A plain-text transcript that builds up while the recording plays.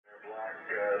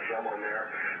someone there.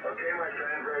 Okay, my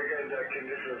friend, very good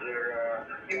conditions there.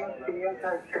 You must be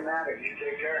anti-Semitic. You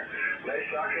take care. Nice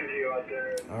talking to you out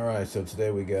there. All right, so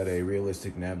today we got a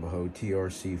realistic Navajo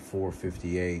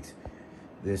TRC-458.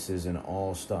 This is an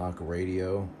all-stock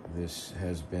radio. This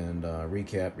has been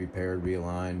recapped, repaired,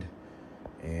 realigned,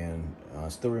 and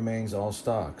still remains all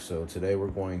stock. So today we're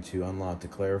going to unlock the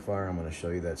clarifier. I'm going to show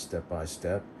you that step by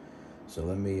step. So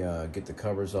let me get the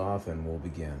covers off and we'll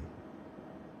begin.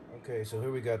 Okay, so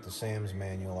here we got the SAM's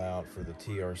manual out for the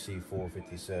TRC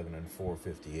 457 and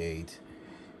 458.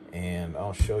 And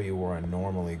I'll show you where I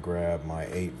normally grab my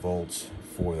 8 volts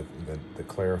for the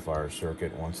clarifier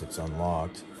circuit once it's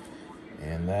unlocked.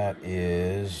 And that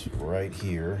is right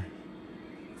here.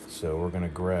 So we're going to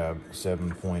grab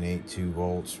 7.82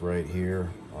 volts right here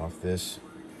off this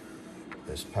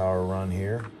power run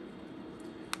here.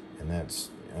 And that's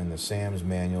in the SAM's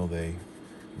manual. They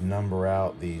number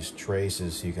out these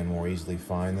traces so you can more easily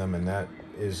find them, and that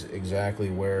is exactly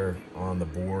where on the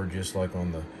board, just like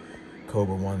on the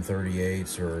Cobra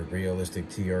 138s or realistic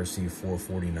TRC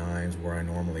 449s, where I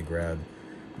normally grab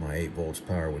my 8 volts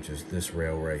power, which is this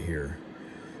rail right here.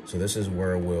 So this is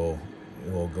where we'll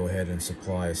go ahead and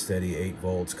supply a steady 8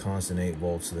 volts, constant 8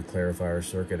 volts to the clarifier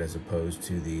circuit, as opposed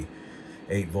to the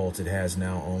 8 volts it has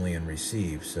now only in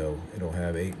receive. So it'll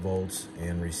have 8 volts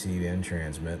and receive and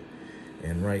transmit.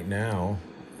 And right now,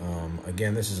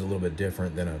 again, this is a little bit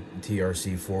different than a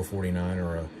TRC 449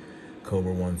 or a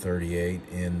Cobra 138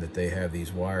 in that they have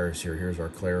these wires here. Here's our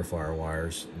clarifier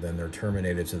wires. Then they're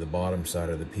terminated to the bottom side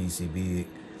of the PCB,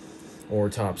 or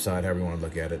top side, however you want to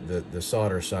look at it. The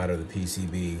solder side of the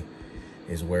PCB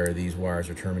is where these wires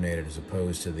are terminated, as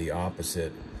opposed to the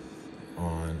opposite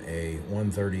on a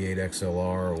 138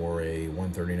 XLR or a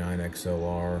 139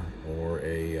 XLR or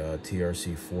a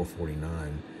TRC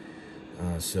 449.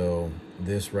 So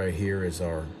this right here is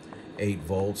our 8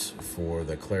 volts for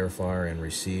the clarifier and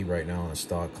receive right now on a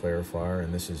stock clarifier,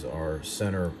 and this is our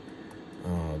center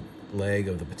leg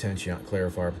of the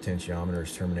clarifier potentiometer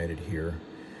is terminated here.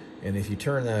 And if you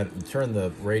turn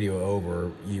the radio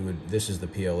over, this is the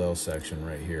PLL section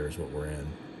right here is what we're in.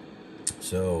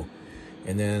 So,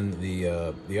 and then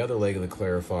the other leg of the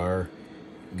clarifier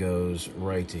goes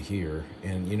right to here.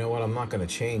 And you know what? I'm not going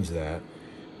to change that.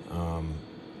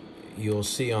 You'll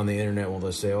see on the internet, well,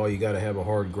 they'll say, oh, you got to have a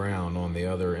hard ground on the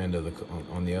other end of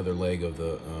on the other leg of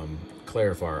the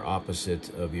clarifier, opposite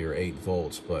of your 8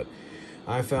 volts. But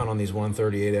I found on these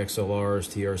 138 XLRs,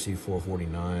 TRC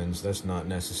 449s, that's not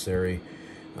necessary.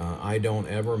 I don't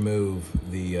ever move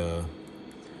the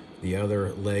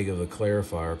other leg of the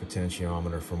clarifier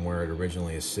potentiometer from where it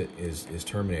originally is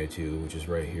terminated to, which is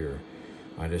right here.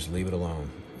 I just leave it alone.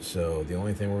 So the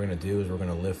only thing we're going to do is we're going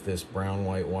to lift this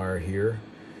brown-white wire here,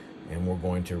 and we're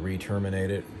going to re-terminate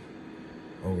it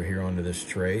over here onto this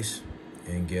trace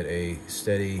and get a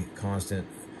steady, constant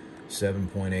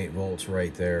 7.8 volts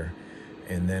right there.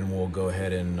 And then we'll go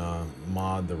ahead and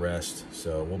mod the rest.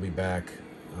 So we'll be back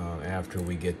after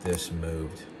we get this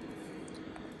moved.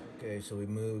 Okay, so we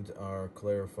moved our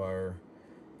clarifier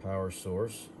power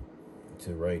source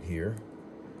to right here.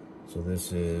 So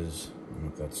this is, I don't know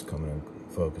if that's coming in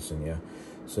focusing, yeah.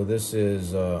 So this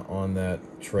is on that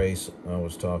trace I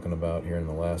was talking about here in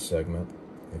the last segment.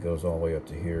 It goes all the way up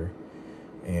to here.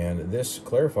 And this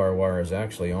clarifier wire is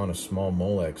actually on a small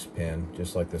Molex pin,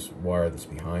 just like this wire that's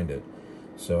behind it.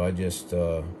 So I just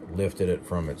lifted it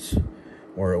from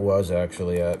where it was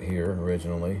actually at here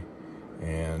originally,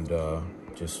 and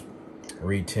just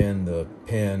re-tinned the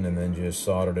pin and then just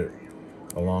soldered it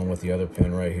along with the other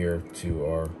pin right here to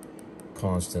our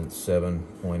constant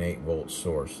 7.8 volt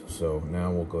source. So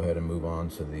now we'll go ahead and move on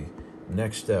to the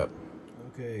next step.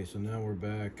 Okay, so now we're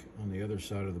back on the other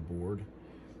side of the board.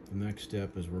 The next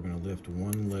step is we're going to lift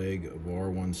one leg of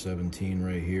R117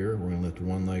 right here. We're going to lift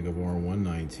one leg of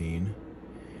R119.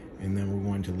 And then we're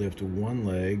going to lift one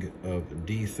leg of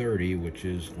D30, which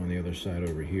is on the other side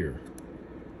over here,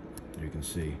 you can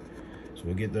see. So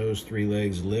we'll get those 3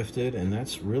 legs lifted, and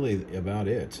that's really about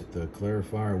it. The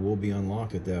clarifier will be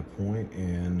unlocked at that point,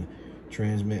 and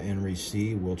transmit and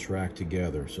receive will track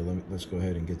together. So let's go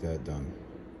ahead and get that done.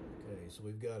 Okay, so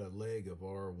we've got a leg of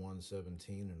R117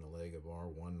 and a leg of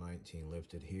R119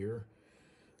 lifted here.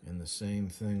 And the same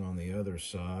thing on the other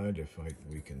side, if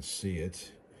we can see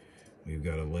it. We've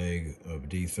got a leg of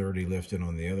D30 lifted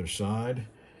on the other side,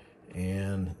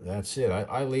 and that's it.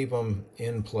 I leave them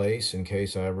in place in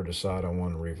case I ever decide I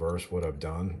want to reverse what I've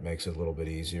done. Makes it a little bit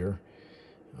easier.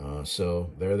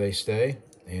 So there they stay,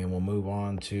 and we'll move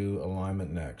on to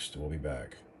alignment next. We'll be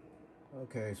back.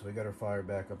 Okay, so we got our fire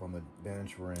back up on the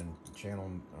bench. We're in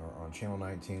channel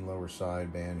 19 lower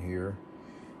side band here,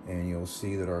 and you'll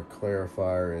see that our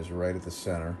clarifier is right at the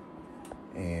center.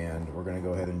 And we're going to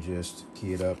go ahead and just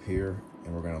key it up here,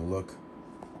 and we're going to look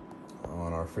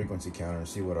on our frequency counter and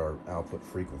see what our output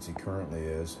frequency currently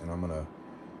is. And I'm going to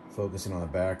focus in on the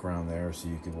background there so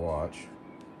you can watch.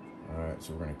 All right,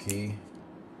 so we're going to key,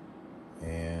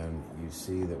 and you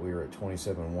see that we were at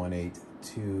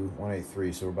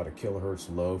 27.182.183, so we're about a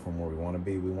kilohertz low from where we want to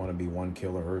be. We want to be 1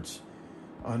 kilohertz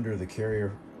under the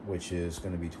carrier, which is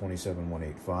going to be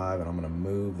 27.185, and I'm going to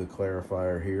move the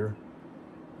clarifier here,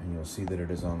 and you'll see that it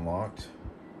is unlocked.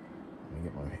 Let me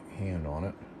get my hand on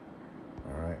it.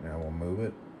 All right, now we'll move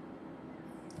it.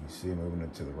 You see moving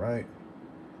it to the right,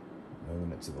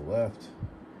 moving it to the left.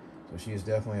 So she is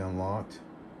definitely unlocked,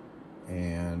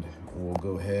 and we'll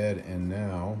go ahead and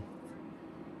now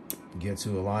get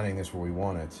to aligning this where we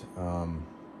want it.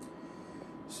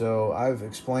 So I've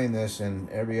explained this in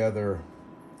every other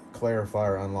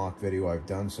clarifier unlock video I've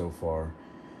done so far,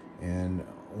 and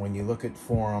when you look at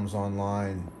forums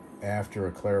online after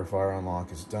a clarifier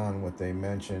unlock is done, what they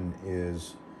mention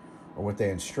is, or what they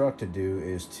instruct to do,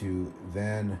 is to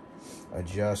then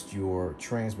adjust your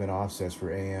transmit offsets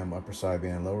for AM, upper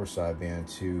sideband, lower sideband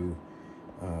to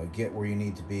get where you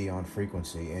need to be on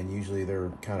frequency. And usually they're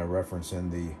kind of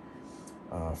referencing the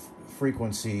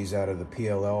frequencies out of the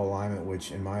PLL alignment,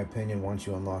 which in my opinion, once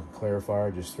you unlock a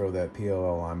clarifier, just throw that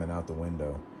PLL alignment out the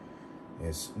window.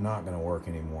 It's not going to work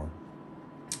anymore.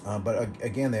 But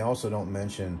again, they also don't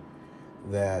mention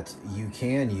that you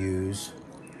can use,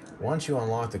 once you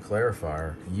unlock the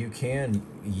clarifier, you can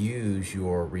use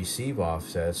your receive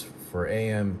offsets for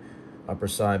AM, upper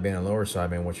sideband, and lower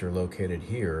sideband, which are located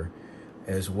here,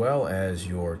 as well as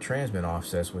your transmit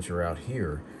offsets, which are out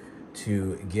here,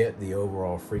 to get the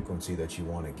overall frequency that you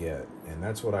want to get. And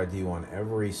that's what I do on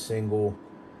every single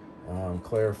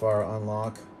clarifier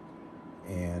unlock,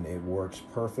 and it works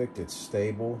perfect. It's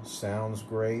stable, sounds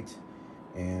great,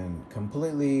 and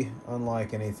completely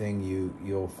unlike anything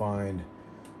you'll find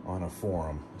on a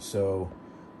forum. So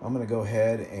I'm going to go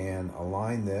ahead and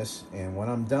align this, and when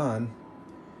I'm done,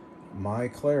 my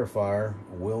clarifier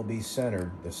will be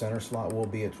centered. The center slot will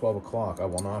be at 12 o'clock. I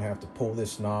will not have to pull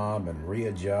this knob and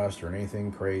readjust or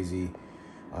anything crazy.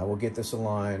 I will get this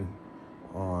aligned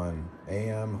on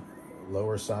AM,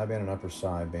 lower sideband, and upper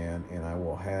sideband, and I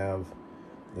will have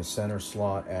the center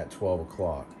slot at 12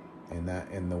 o'clock. And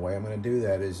the way I'm going to do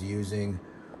that is using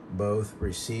both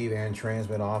receive and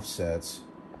transmit offsets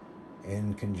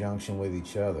in conjunction with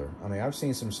each other. I mean, I've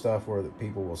seen some stuff where the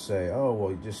people will say, oh,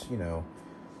 well, just, you know,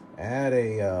 add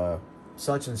a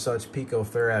such and such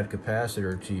picofarad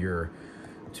capacitor to your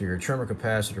trimmer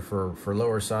capacitor for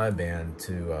lower sideband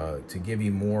to give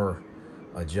you more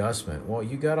adjustment. Well,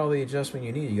 you got all the adjustment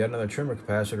you need. You got another trimmer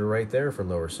capacitor right there for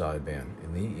lower sideband,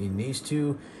 and these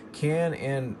two can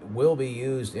and will be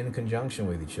used in conjunction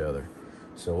with each other.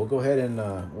 So we'll go ahead and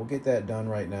we'll get that done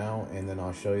right now, and then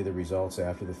I'll show you the results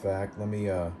after the fact. Let me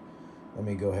go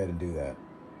ahead and do that.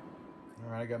 All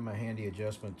right, I got my handy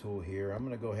adjustment tool here. I'm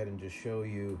going to go ahead and just show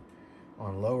you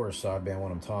on lower sideband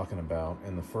what I'm talking about.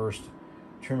 And the first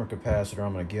trimmer capacitor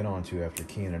I'm going to get onto after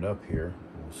keying it up here.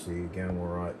 We'll see again,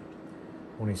 we're at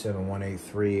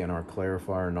 27.183, and our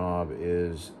clarifier knob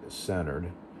is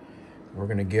centered. We're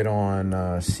going to get on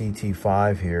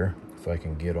CT5 here, if I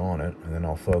can get on it, and then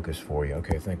I'll focus for you.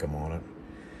 Okay, I think I'm on it.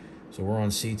 So we're on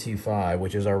CT5,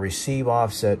 which is our receive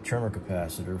offset trimmer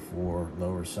capacitor for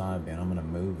lower sideband. I'm going to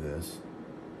move this.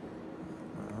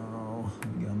 Oh,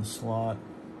 let me get on the slot.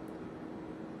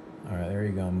 All right, there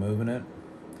you go. I'm moving it.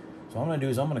 So what I'm going to do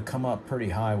is I'm going to come up pretty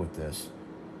high with this.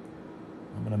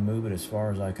 I'm going to move it as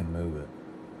far as I can move it.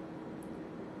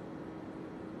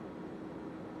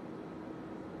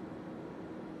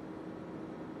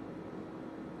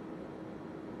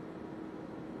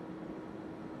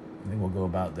 I think we'll go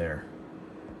about there.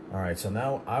 All right, so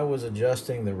now I was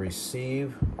adjusting the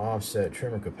receive offset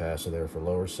trimmer capacitor for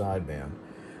lower sideband.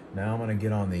 Now I'm going to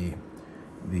get on the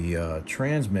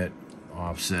transmit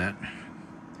offset,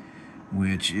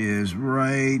 which is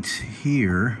right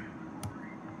here.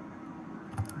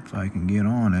 If I can get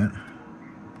on it.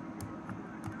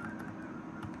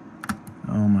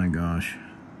 Oh my gosh.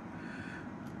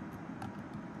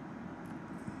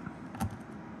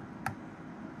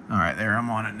 All right, there, I'm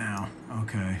on it now.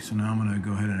 Okay, so now I'm going to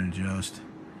go ahead and adjust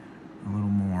a little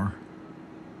more.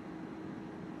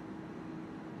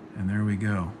 And there we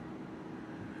go.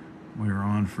 We are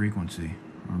on frequency.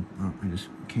 Oh, I just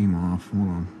came off. Hold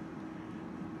on.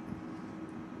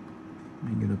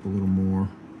 Let me get up a little more.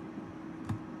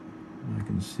 I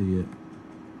can see it.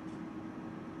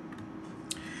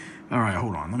 All right,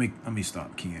 hold on. Let me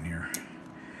stop keying here.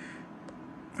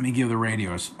 Let me give the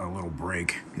radio a little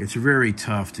break. It's very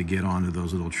tough to get onto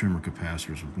those little trimmer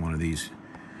capacitors with one of these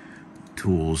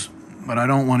tools, but I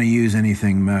don't want to use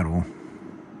anything metal.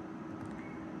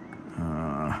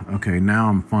 Okay, now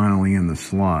I'm finally in the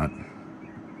slot.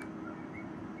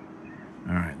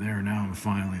 All right, there, now I'm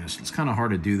finally in this. It's kind of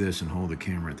hard to do this and hold the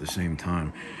camera at the same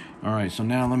time. All right, so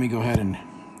now let me go ahead and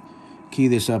key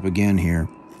this up again here.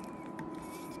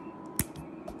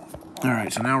 All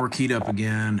right, so now we're keyed up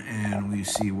again, and we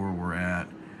see where we're at.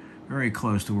 Very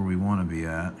close to where we want to be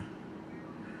at.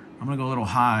 I'm gonna go a little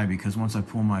high because once I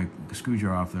pull my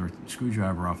screwdriver off there, it's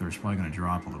probably gonna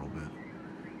drop a little bit.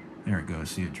 There it goes,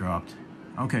 see it dropped.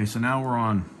 Okay, so now we're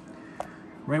on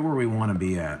right where we want to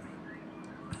be at.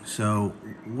 So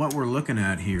what we're looking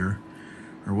at here,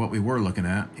 or what we were looking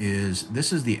at, is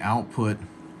this is the output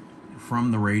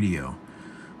from the radio.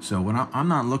 So when I'm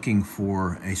not looking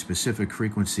for a specific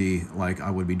frequency, like I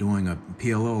would be doing a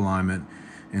PLO alignment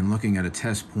and looking at a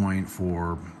test point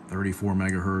for 34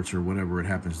 megahertz or whatever it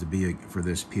happens to be for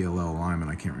this PLL alignment,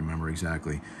 I can't remember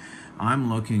exactly.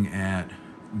 I'm looking at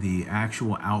the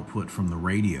actual output from the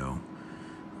radio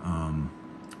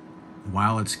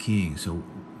while it's keying. So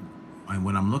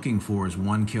what I'm looking for is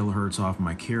 1 kilohertz off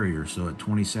my carrier. So at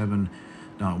 27.1850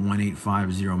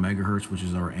 megahertz, which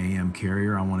is our AM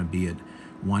carrier, I want to be at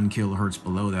 1 kilohertz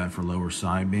below that for lower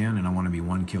sideband, and I want to be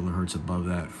 1 kilohertz above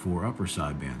that for upper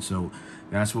sideband. So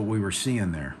that's what we were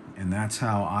seeing there, and that's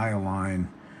how I align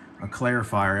a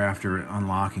clarifier after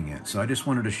unlocking it. So I just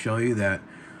wanted to show you that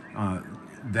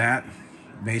that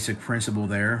basic principle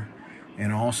there,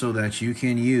 and also that you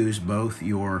can use both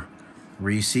your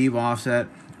receive offset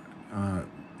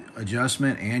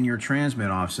adjustment and your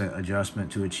transmit offset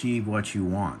adjustment to achieve what you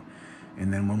want.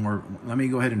 And then let me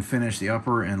go ahead and finish the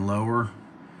upper and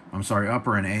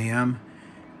AM,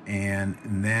 and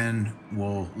then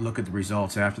we'll look at the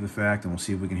results after the fact, and we'll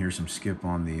see if we can hear some skip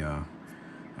on the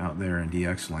out there in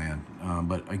DX land.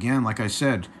 But again, like I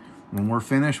said, when we're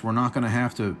finished, we're not going to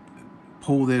have to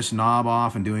pull this knob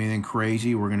off and do anything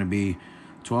crazy. We're going to be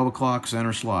 12 o'clock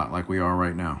center slot like we are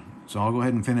right now. So I'll go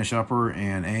ahead and finish upper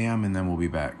and AM, and then we'll be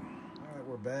back. All right,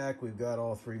 we're back. We've got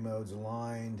all three modes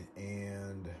aligned,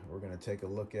 and we're going to take a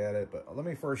look at it. But let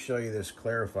me first show you this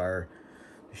clarifier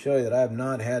to show you that I have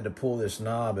not had to pull this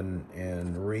knob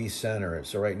and re-center it.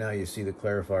 So right now you see the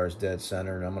clarifier is dead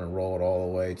center, and I'm going to roll it all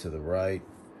the way to the right.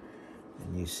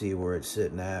 And you see where it's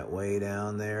sitting at, way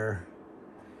down there.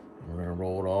 And we're going to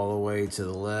roll it all the way to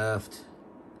the left.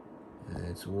 And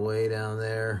it's way down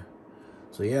there.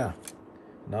 So yeah,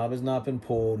 knob has not been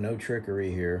pulled, no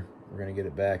trickery here. We're going to get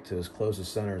it back to as close to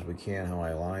center as we can how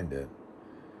I aligned it.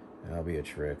 That'll be a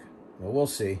trick. Well, we'll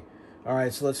see. All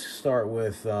right, so let's start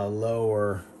with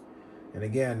lower. And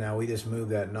again, now we just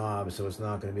moved that knob, so it's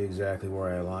not going to be exactly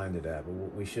where I aligned it at, but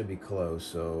we should be close.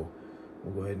 So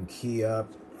we'll go ahead and key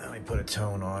up. Let me put a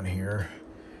tone on here.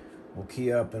 We'll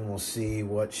key up and we'll see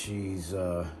what she's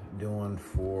doing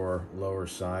for lower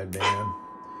sideband.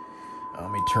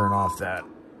 Let me turn off that.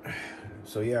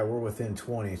 So yeah, we're within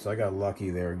 20, so I got lucky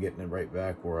there getting it right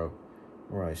back where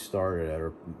I started at,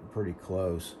 or pretty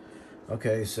close.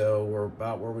 Okay, so we're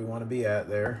about where we want to be at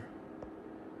there.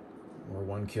 We're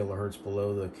 1 kilohertz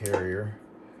below the carrier.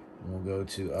 And we'll go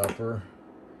to upper,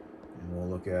 and we'll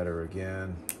look at her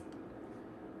again.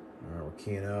 All right, we're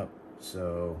keying up,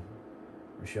 so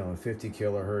we're showing 50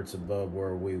 kilohertz above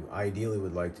where we ideally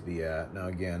would like to be at. Now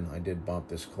again, I did bump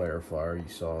this clarifier. You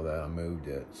saw that, I moved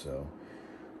it, so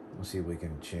we'll see if we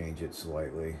can change it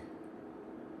slightly.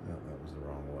 No, that was the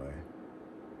wrong way.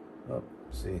 Oh,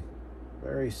 see,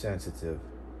 very sensitive.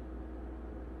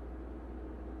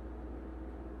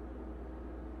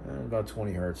 And about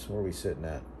 20 hertz, where are we sitting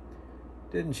at?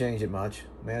 Didn't change it much.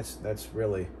 That's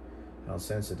really how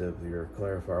sensitive your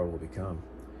clarifier will become.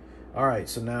 All right,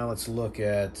 so now let's look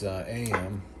at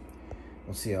AM.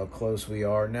 We'll see how close we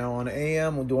are. Now on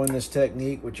AM, we're doing this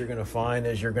technique. What you're going to find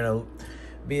is you're going to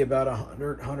be about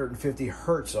 150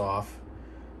 hertz off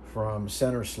from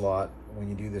center slot when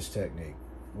you do this technique,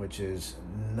 which is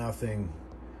nothing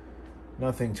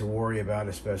to worry about,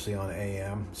 especially on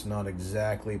AM. It's not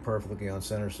exactly perfectly on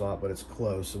center slot, but it's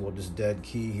close. So we'll just dead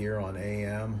key here on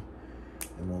AM,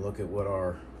 and we'll look at what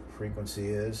our frequency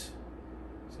is.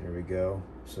 So here we go.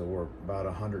 So we're about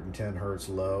 110 hertz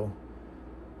low,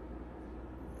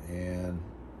 and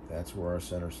that's where our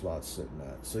center slot's sitting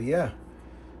at. So yeah,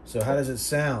 so how does it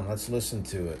sound? Let's listen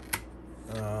to it.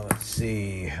 Let's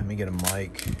see, let me get a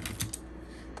mic.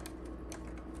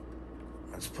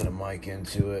 Let's put a mic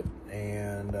into it.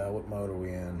 And what mode are we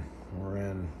in? We're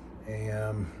in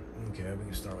AM. Okay, we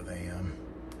can start with AM.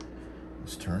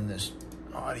 Let's turn this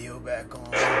audio back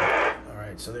on. All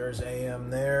right, so there's AM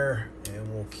there,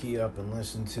 and we'll key up and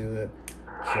listen to it.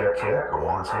 Check, check.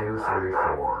 1, 2, 3,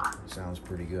 4. Sounds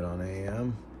pretty good on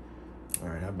AM. All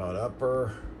right, how about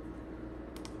upper?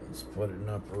 Let's put an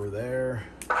upper there.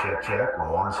 Check, check.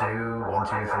 1, 2,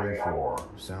 1, 2, 3, 4.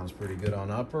 Sounds pretty good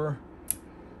on upper.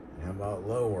 And how about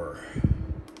lower?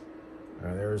 All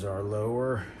right, there's our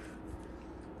lower.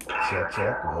 Check,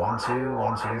 check. 1, 2,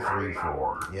 1, 2, 3,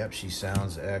 4. Yep, she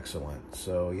sounds excellent.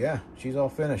 So yeah, she's all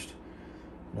finished.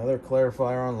 Another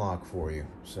clarifier unlock for you.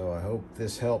 So I hope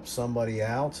this helps somebody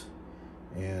out.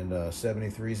 And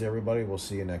 73s, everybody. We'll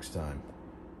see you next time.